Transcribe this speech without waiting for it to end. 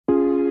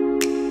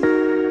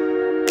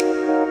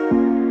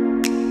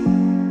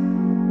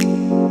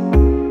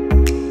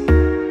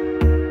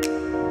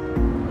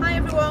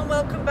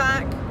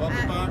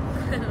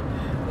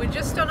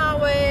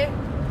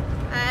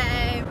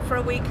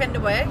a weekend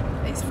away.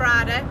 It's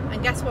Friday,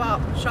 and guess what?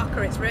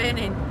 Shocker, it's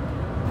raining.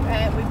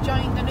 We've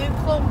joined a new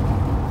club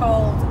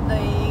called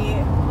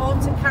the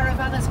Motor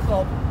Caravanners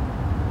Club.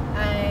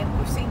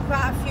 We've seen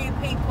quite a few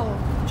people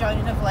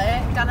joining of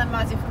late. Dan and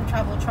Mazzy from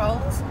Travel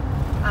Trolls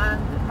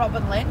and Rob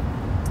and Lynn.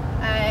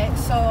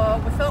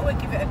 So we thought we'd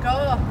give it a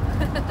go.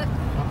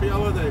 Happy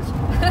holidays.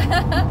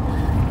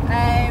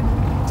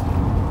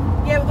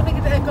 Yeah, we're going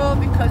to give it a go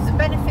because the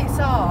benefits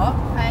are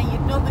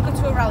you'd normally go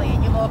to a rally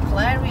in your local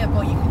area,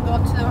 but you can go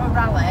to a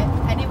rally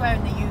anywhere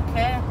in the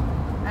UK.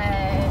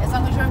 As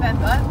long as you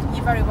remember,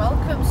 you're very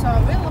welcome. So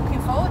I'm really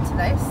looking forward to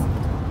this.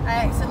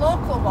 It's a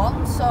local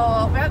one,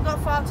 so we haven't got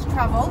far to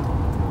travel.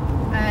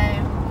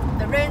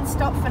 The rain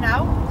stopped for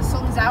now, the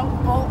sun's out,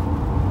 but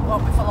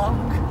won't be for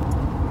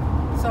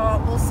long.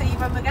 So we'll see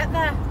when we get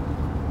there.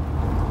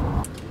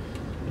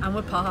 And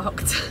we're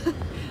parked.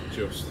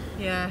 Just.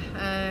 Yeah,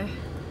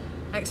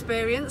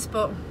 experience,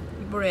 but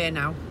we're here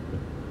now.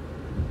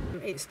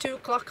 It's 2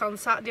 o'clock on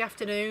Saturday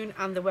afternoon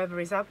and the weather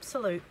is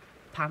absolute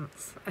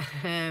pants.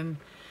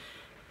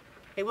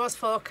 It was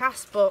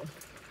forecast, but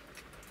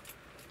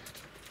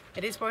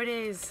it is what it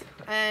is.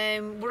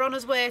 We're on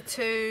our way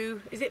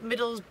to, is it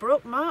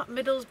Middlesbrough, Mark?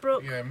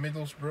 Middlesbrough? Yeah,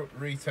 Middlesbrough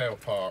Retail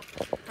Park.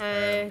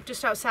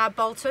 Just outside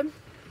Bolton.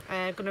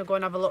 Gonna go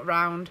and have a look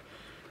round.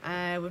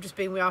 We've just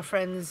been with our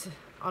friends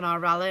on our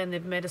rally and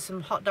they've made us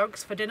some hot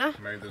dogs for dinner.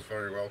 Made us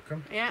very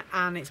welcome. Yeah,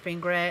 and it's been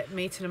great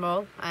meeting them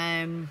all.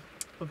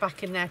 We're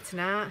back in there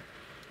tonight.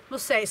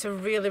 Must say it's a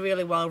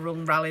really well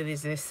run rally.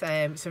 There's this.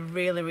 It's a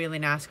really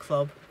nice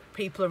club.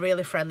 People are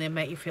really friendly and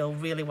make you feel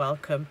really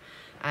welcome.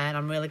 And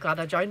I'm really glad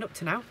I joined up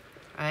to now.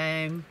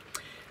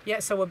 Yeah,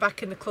 so we're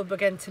back in the club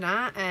again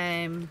tonight.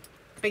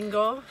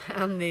 Bingo,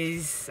 and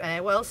there's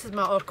what else is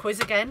my quiz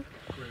again.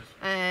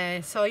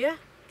 So yeah,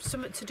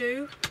 something to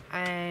do.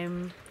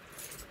 And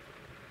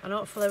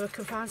hopefully we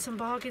can find some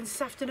bargains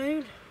this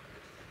afternoon.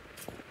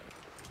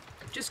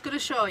 Just going to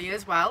show you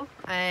as well,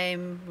 we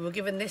were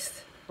given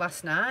this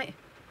last night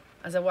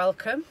as a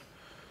welcome,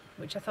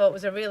 which I thought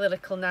was a really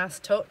little nice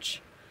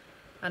touch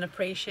and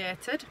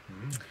appreciated.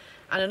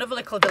 And another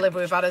little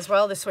delivery we've had as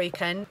well this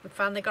weekend. We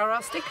finally got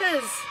our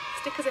stickers.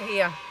 Stickers are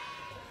here.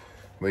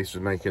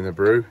 Lisa's making the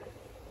brew.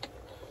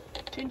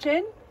 Chin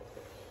chin.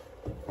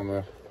 On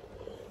the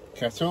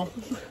kettle.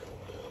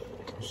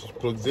 She's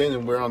plugged in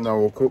and we're on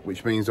no hookup,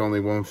 which means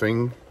only one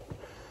thing.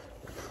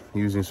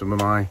 Using some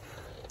of my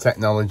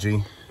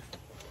technology.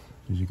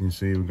 As you can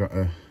see, we've got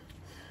a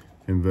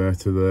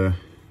inverter there,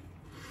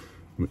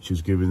 which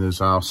is giving us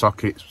our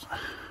sockets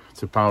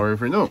to power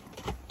everything up.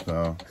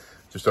 So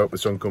just hope the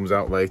sun comes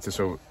out later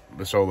so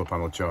the solar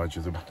panel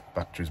charges the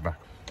batteries back.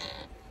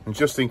 And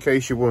just in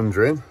case you're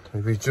wondering,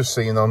 if you've just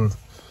seen on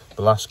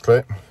the last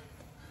clip,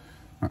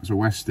 that's a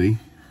Westie,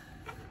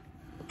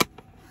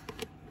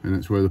 and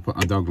that's where they put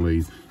our dog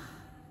lead.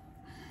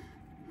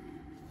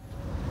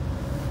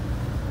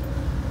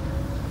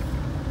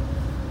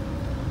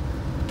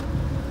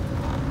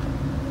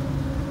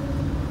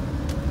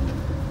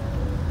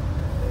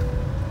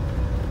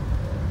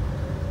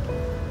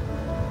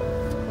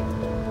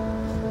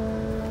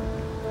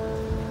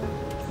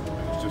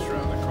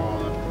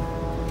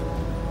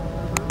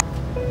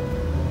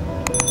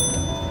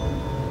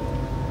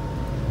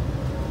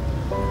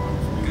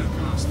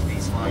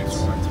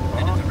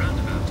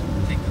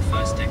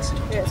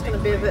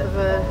 Be a bit of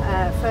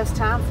a first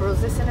time for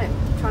us, isn't it?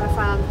 Trying to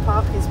find a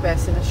parking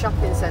space in a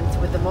shopping centre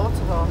with the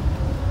motorhome.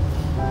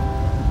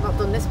 Not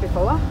done this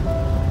before.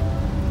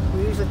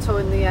 We usually tow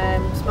in the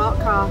smart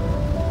car,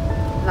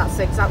 and that's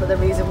exactly the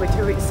reason we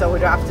do it, so we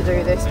don't have to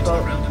do this.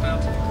 But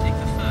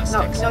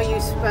no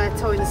use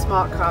towing the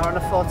smart car on a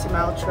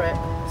 40-mile trip.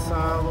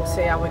 So we'll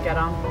see how we get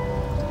on.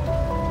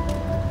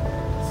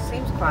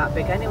 Seems quite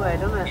big anyway,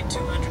 doesn't it? In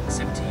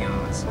 270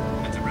 yards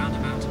at the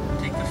roundabout,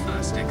 take the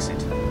first exit.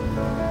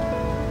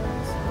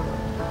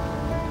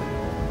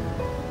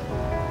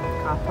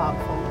 Car park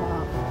full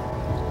mark.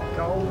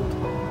 Gold.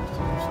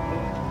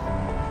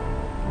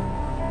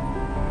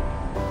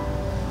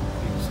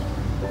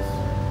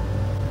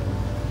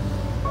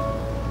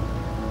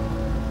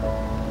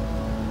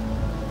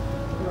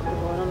 What we're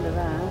going under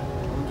there. I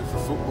wonder if the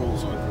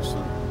football's on,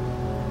 Kristen.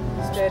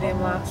 Stadium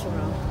lights are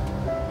on.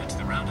 At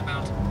the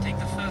roundabout, take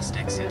the first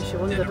exit, Yeah,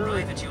 wondered, then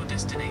arrive at your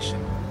destination.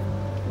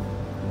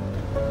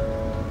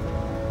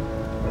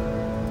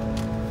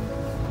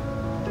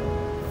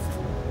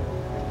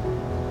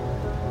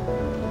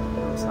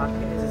 Looks like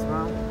it is as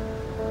well.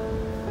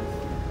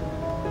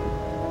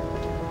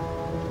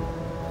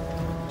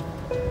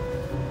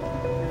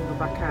 Go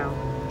back out.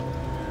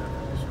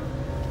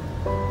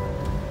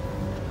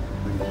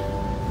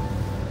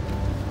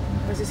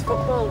 Where's this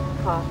football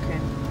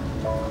parking?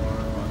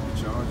 Might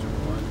be charging,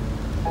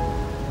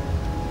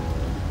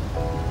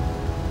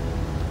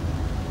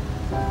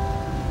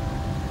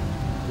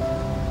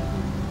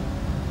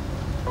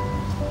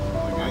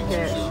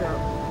 Yeah, it's shut.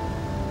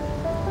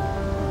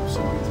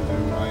 Something to do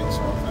right, it's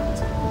not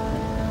empty.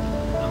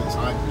 And it's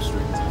height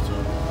restricted, so.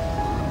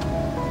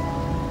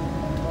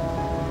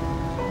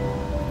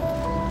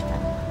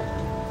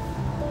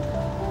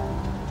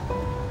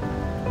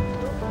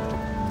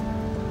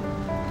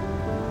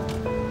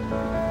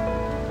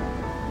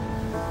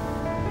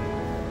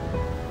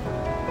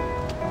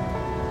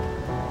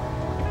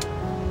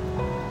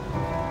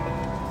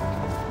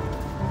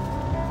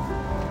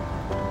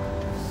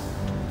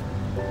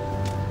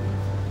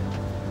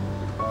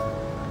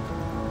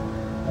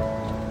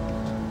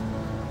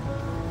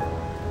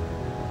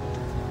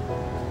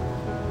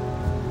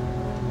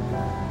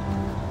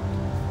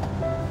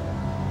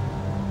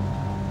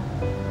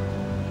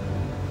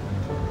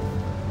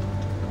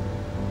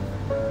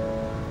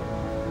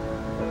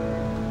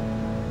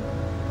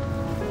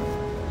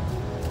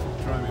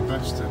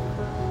 best to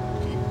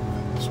keep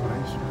the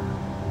space.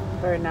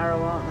 Very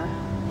narrow, aren't they?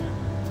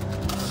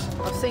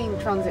 I've seen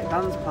transit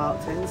vans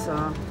parked in,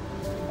 so.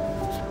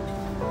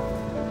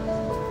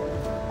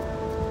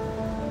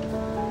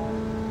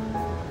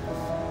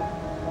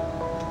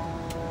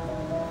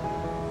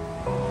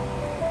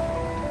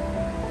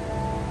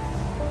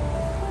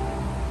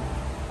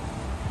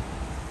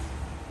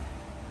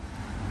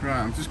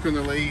 Right, I'm just going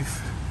to leave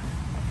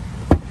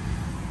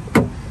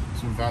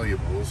some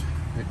valuables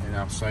in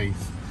our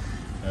safe.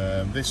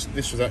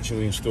 This was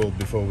actually installed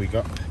before we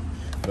got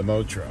the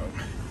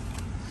Motorhome.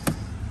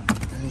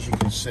 And as you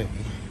can see,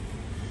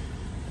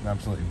 an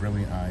absolutely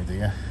brilliant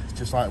idea. It's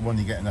just like one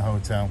you get in a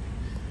hotel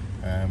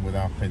with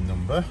our PIN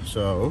number.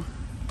 So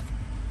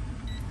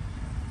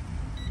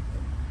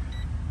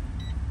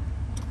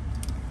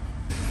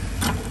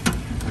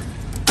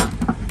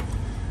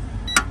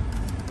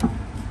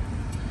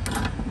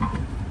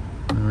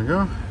there we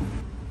go.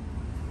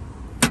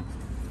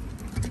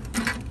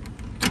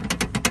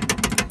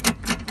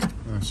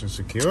 Nice and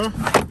secure.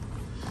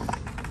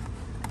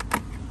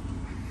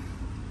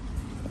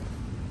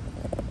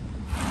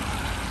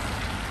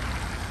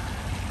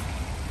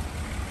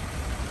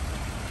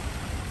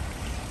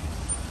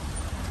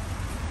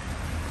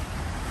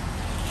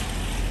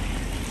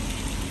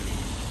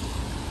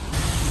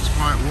 It's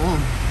quite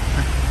warm. I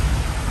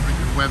think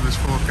the weather's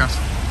forecast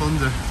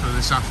thunder for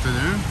this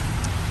afternoon.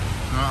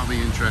 So that'll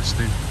be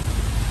interesting.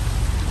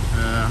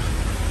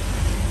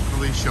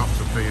 All these shops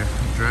up here,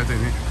 I'm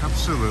dreading it,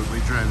 absolutely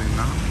dreading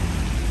that.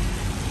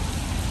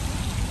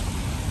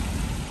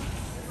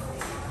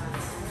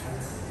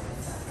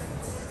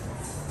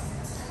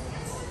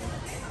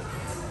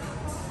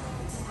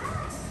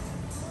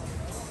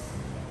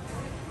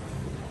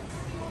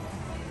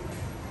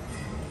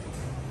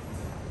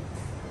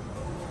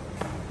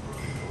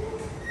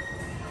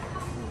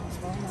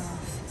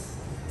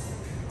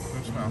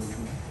 Good smell.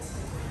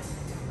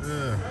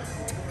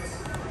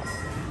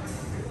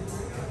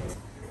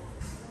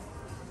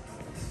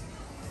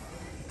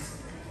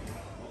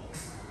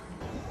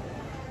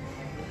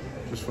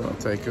 Just thought I'd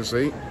take a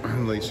seat.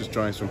 Lisa's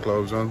trying some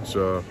clothes on,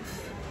 so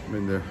I'm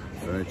in the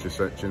furniture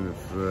section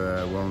of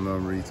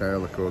well-known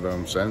retailer called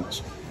Home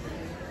Sense.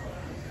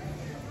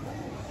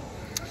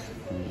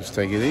 Just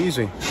take it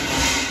easy.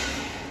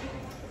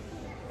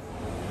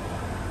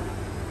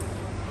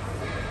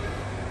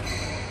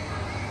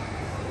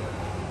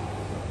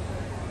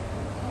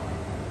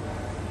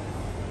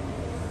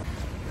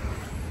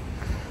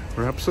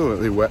 We're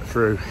absolutely wet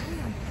through.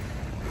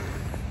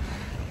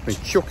 Been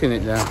chucking it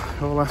down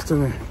all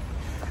afternoon.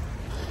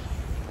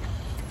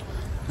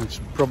 It's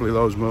probably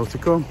loads more to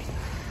come.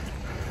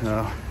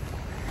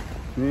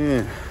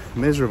 Yeah,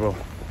 miserable.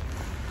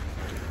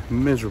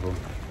 Miserable.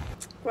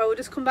 Well, we've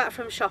just come back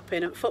from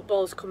shopping and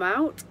football's come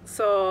out,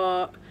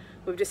 so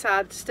we've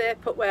decided to stay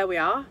put where we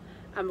are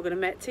and we're going to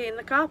make tea in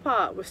the car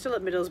park. We're still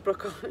at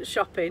Middlesbrough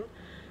shopping,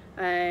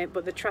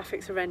 but the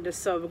traffic's horrendous,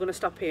 so we're going to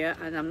stop here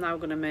and I'm now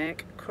going to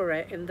make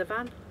curry in the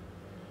van.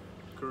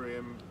 Curry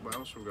and what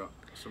else we've got?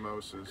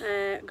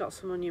 Samosas. Got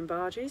some onion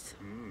barges.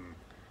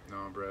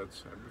 Naan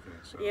breads, everything.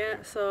 So,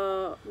 yeah,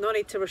 so no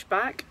need to rush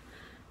back.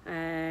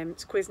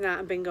 It's quiz night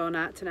and bingo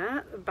night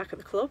tonight, back at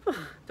the club.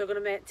 They're going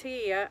to make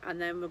tea here and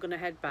then we're going to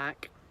head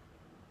back.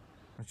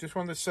 I just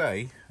wanted to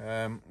say,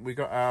 we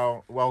got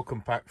our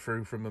welcome pack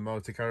through from the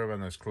Motor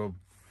Caravanners Club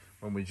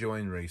when we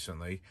joined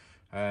recently.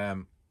 I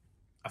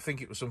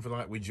think it was something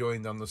like we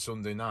joined on the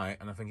Sunday night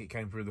and I think it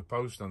came through the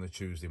post on the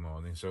Tuesday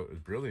morning, so it was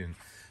brilliant.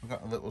 We've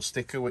got a little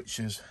sticker which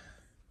is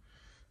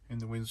in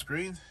the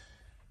windscreen.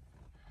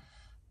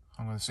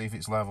 I'm going to see if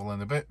it's level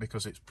in a bit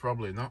because it's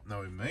probably not,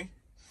 knowing me.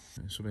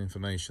 There's some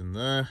information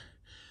there.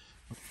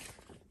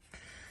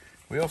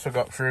 We also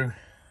got through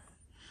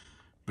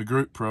the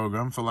group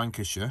programme for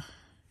Lancashire.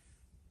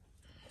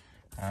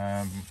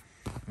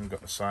 We've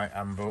got the site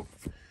handbook.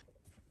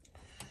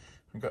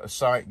 We've got a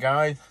site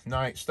guide,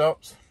 night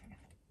stops.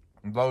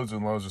 Loads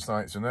and loads of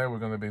sites in there we're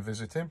going to be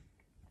visiting.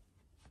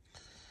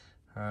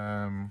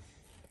 Handbook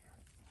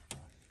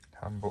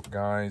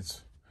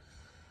guides.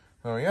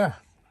 Oh yeah,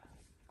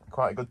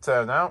 quite a good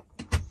turnout.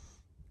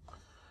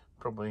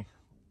 Probably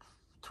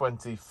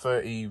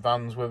 20-30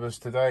 vans with us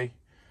today.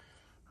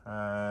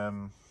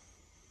 So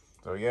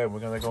yeah, we're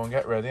going to go and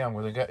get ready. I'm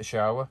going to get a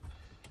shower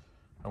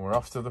and we're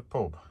off to the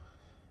pub.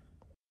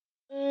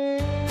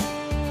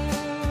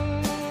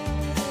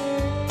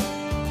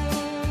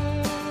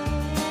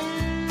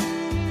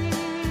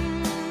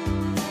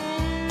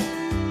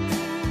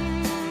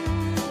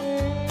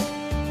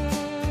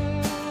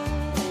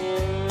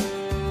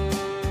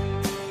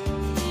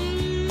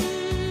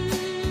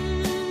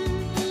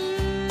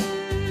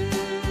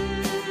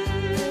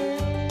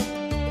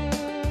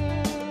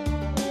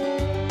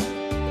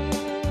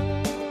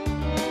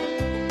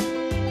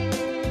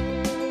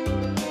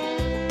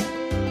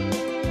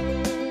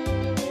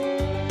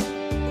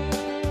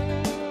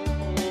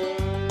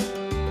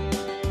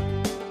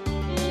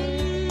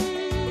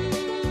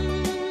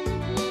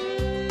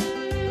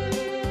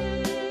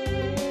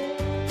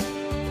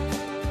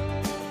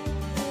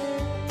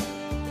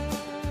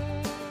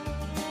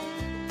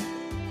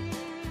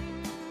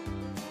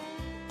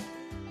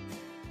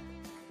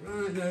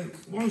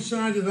 one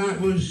side of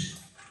that was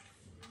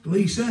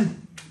Lisa.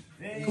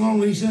 Come on,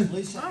 Lisa.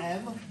 Lisa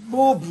M.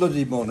 More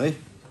bloody money.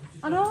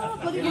 I know,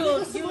 but you're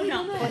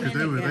not What to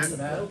do with it?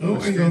 Oh,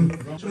 hang on.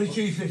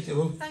 22.50,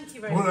 love. Thank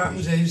you very What much.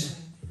 happens is,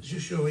 let's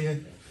just show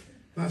you.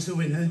 That's the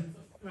winner.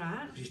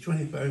 Right. It's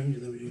 £20 and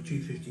then we do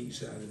 2.50 each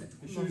side of it.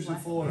 It's usually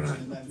 40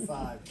 and then 5.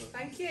 But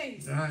Thank you.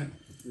 Right.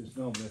 there's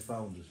normally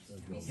founders.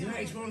 The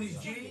next one is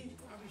Jean.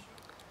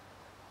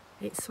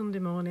 It's Sunday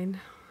morning.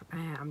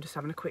 I'm just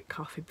having a quick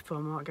coffee before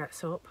Mark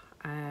gets up.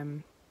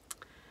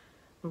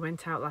 We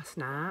went out last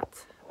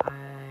night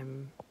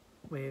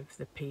with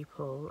the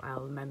people,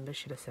 our members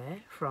should I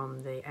say,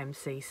 from the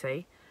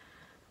MCC,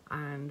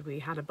 and we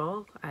had a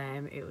ball.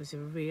 It was a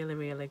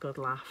really good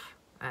laugh,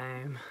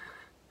 and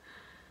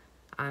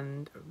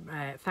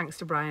thanks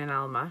to Brian and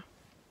Alma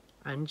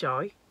and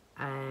Joy.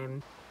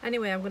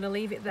 Anyway, I'm going to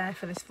leave it there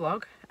for this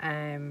vlog.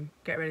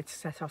 Get ready to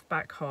set off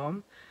back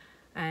home.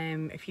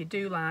 If you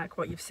do like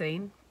what you've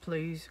seen,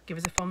 please give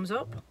us a thumbs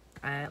up,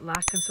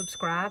 like and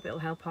subscribe. It'll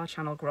help our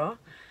channel grow,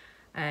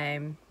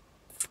 and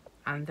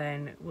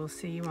then we'll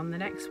see you on the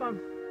next one.